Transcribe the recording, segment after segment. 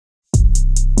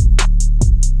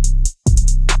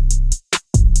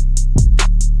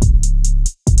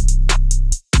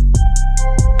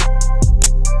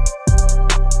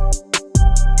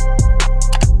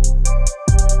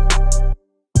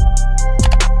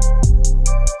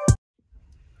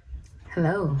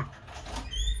Hello.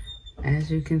 As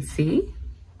you can see,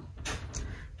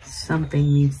 something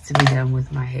needs to be done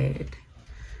with my head.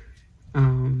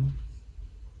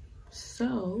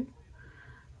 So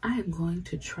I am going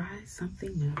to try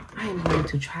something new. I am going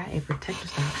to try a protective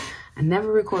style. I never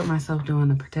record myself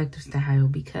doing a protective style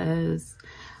because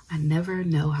I never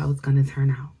know how it's going to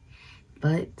turn out.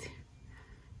 But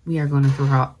we are going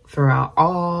to throw out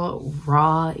all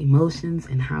raw emotions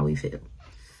and how we feel.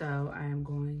 So I am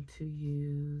going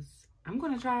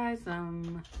to try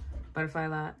some butterfly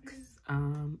locks.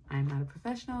 I'm not a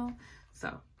professional,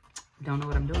 so don't know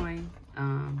what I'm doing.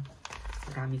 I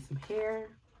got me some hair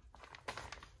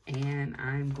and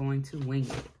I'm going to wing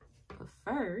it. But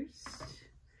first,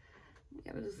 we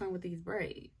gotta do something with these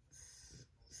braids.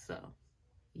 So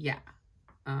yeah,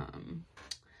 I'm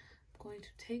going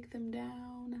to take them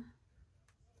down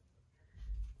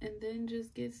and then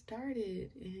just get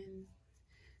started in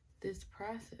this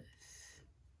process.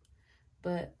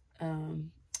 But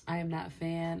I am not a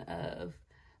fan of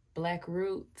black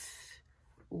roots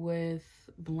with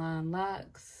blonde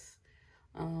locks.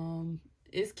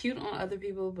 It's cute on other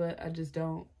people, but I just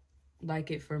don't like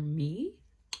it for me.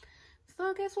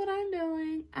 So guess what I'm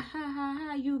doing?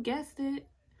 You guessed it.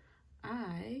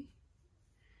 I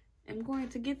am going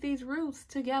to get these roots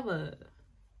together.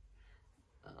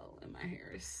 Oh, and my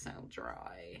hair is so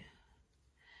dry.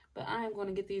 But I am going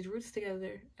to get these roots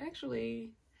together.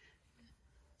 Actually,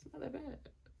 it's not that bad.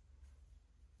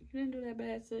 You didn't do that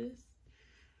bad, sis.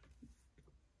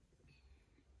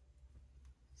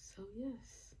 So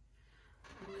yes,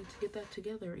 I'm going to get that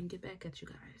together and get back at you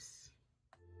guys.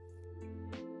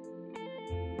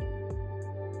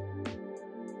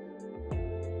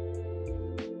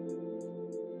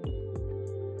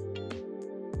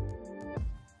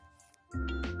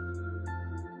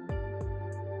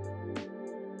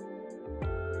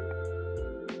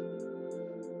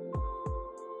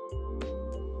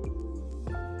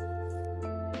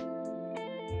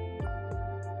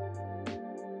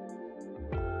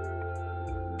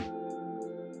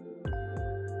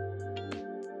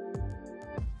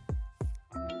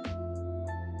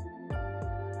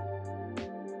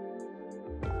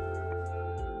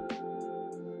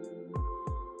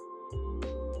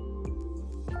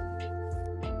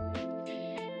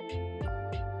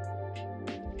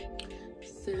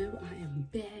 So I am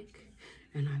back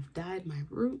and I've dyed my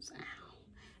roots out.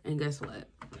 And guess what?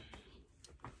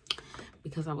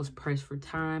 Because I was pressed for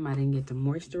time, I didn't get to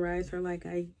moisturize her like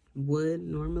I would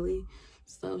normally.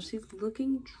 So she's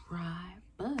looking dry,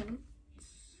 but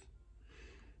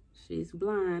she's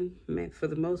blind for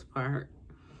the most part.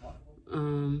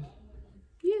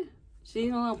 Yeah,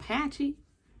 she's a little patchy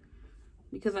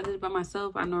because I did it by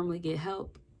myself. I normally get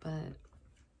help, but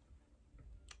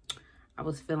I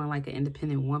was feeling like an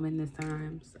independent woman this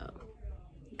time, so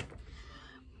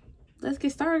let's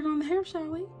get started on the hair, shall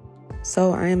we?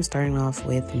 So I am starting off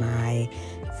with my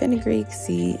fenugreek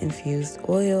seed infused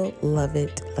oil. Love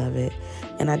it, love it.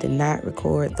 And I did not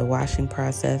record the washing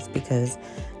process because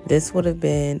this would have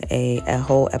been a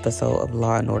whole episode of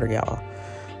Law and Order,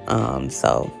 y'all.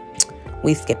 So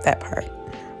we skipped that part.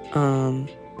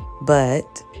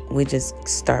 But we just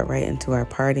start right into our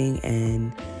parting,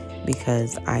 and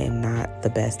because I am not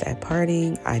the best at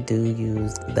parting, I do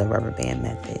use the rubber band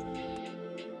method.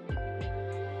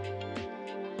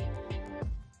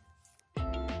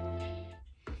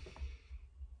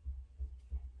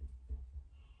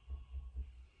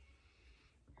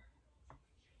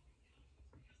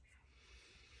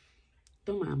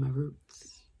 Don't mind my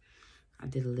roots. I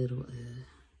did a little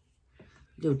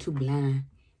too blind,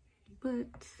 but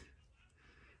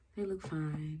they look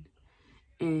fine.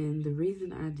 And the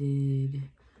reason I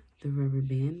did the rubber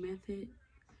band method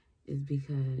is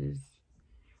because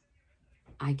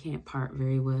I can't part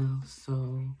very well.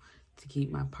 So to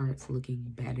keep my parts looking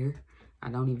better,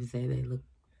 I don't even say they look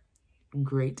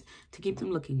great. To keep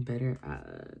them looking better, I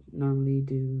normally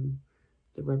do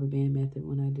the rubber band method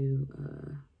when I do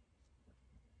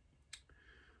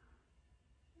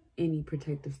any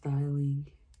protective styling.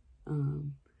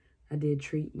 I did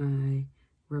treat my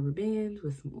rubber bands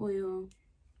with some oil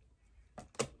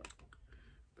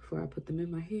before I put them in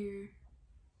my hair.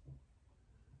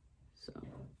 So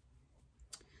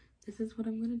this is what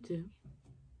I'm gonna do.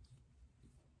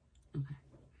 Okay.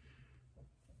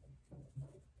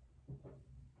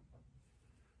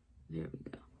 There we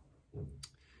go.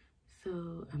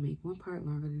 So I make one part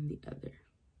longer than the other.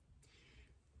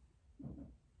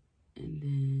 And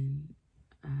then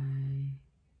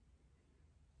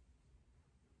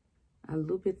I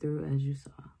loop it through as you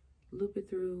saw. Loop it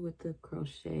through with the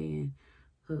crochet and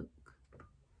hook.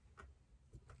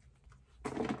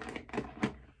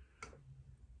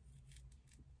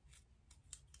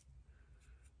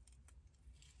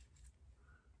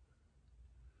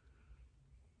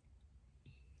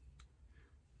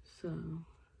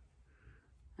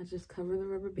 I just cover the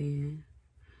rubber band.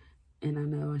 And I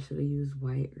know I should have used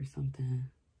white or something,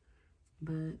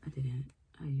 but I didn't.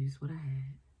 I used what I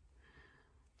had.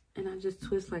 And I just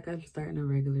twist like I'm starting a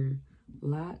regular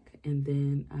lock, and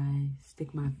then I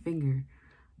stick my finger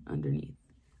underneath.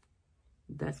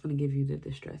 That's gonna give you the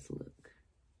distressed look.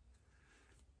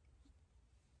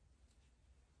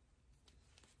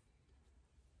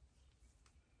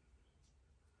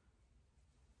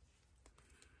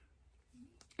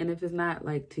 And if it's not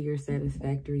like to your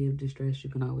satisfactory of distress,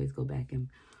 you can always go back and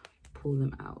pull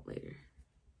them out later.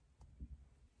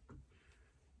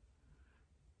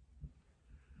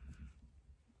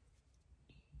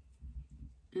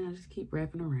 And I just keep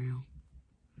wrapping around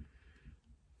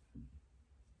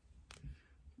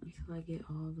until I get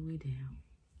all the way down.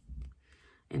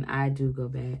 And I do go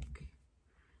back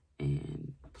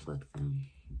and pluck them,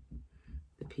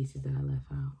 the pieces that I left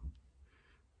out.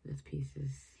 Those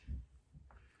pieces.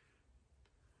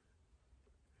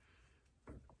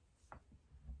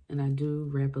 And I do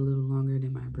wrap a little longer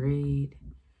than my braid.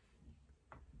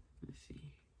 Let's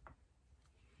see.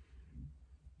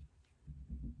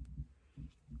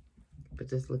 But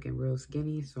this looking real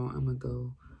skinny, so I'm gonna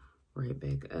go right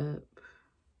back up.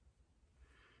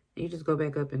 And you just go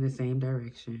back up in the same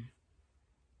direction.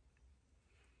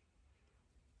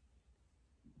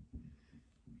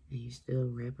 And you still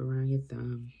wrap around your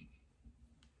thumb.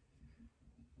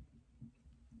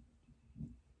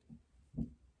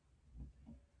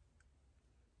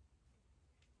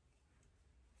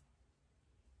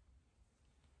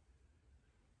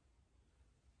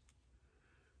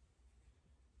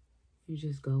 You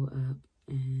just go up,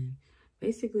 and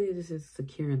basically this is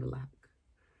securing the lock.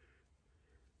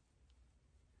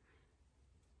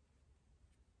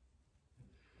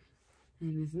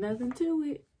 And there's nothing to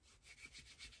it.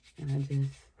 And I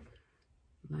just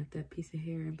lock that piece of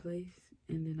hair in place,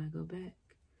 and then I go back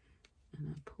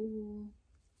and I pull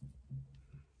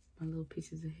my little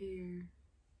pieces of hair,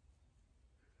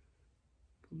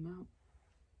 pull them out,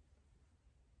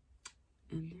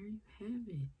 and there you have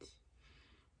it.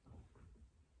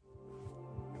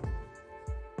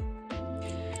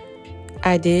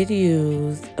 I did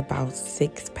use about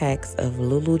 6 packs of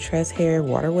Lulu Tress Hair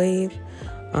Water Wave,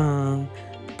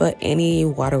 but any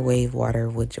Water Wave water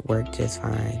would work just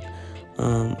fine.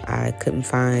 I couldn't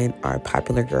find our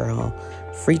popular girl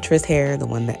Free Tress Hair, the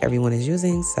one that everyone is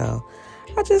using, so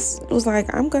I just was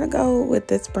like, I'm gonna go with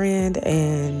this brand,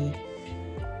 and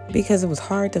because it was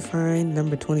hard to find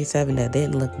number 27 that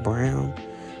didn't look brown,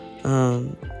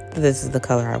 this is the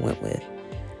color I went with.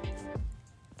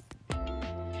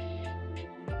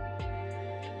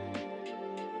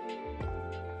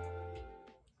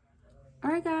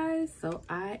 Alright guys, so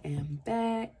I am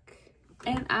back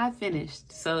and I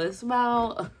finished. So it's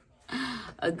about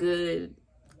a good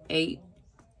 8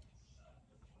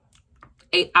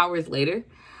 hours later.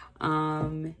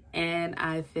 And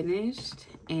I finished,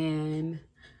 and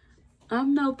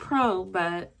I'm no pro,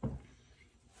 but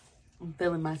I'm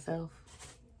feeling myself.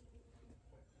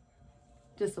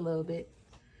 Just a little bit.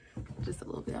 Just a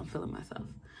little bit, I'm feeling myself.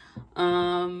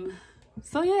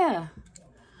 So yeah.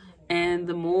 And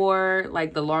the more,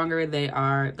 like, the longer they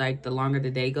are, like, the longer the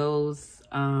day goes,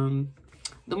 the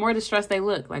more distressed they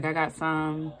look. Like, I got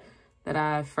some that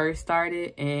I first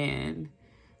started, and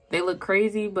they look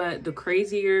crazy, but the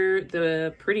crazier,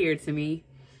 the prettier to me.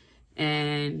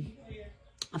 And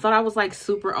I thought I was, like,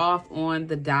 super off on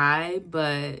the dye,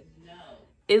 but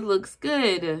it looks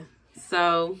good.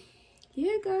 So,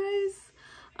 yeah, guys.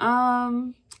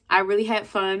 I really had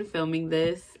fun filming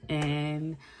this,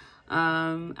 and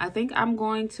I think I'm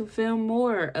going to film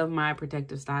more of my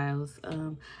protective styles.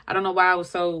 I don't know why I was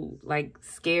so like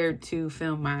scared to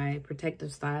film my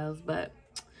protective styles, but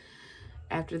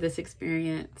after this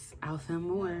experience, I'll film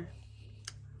more.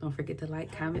 Don't forget to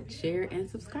like, comment, share, and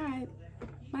subscribe.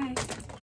 Bye.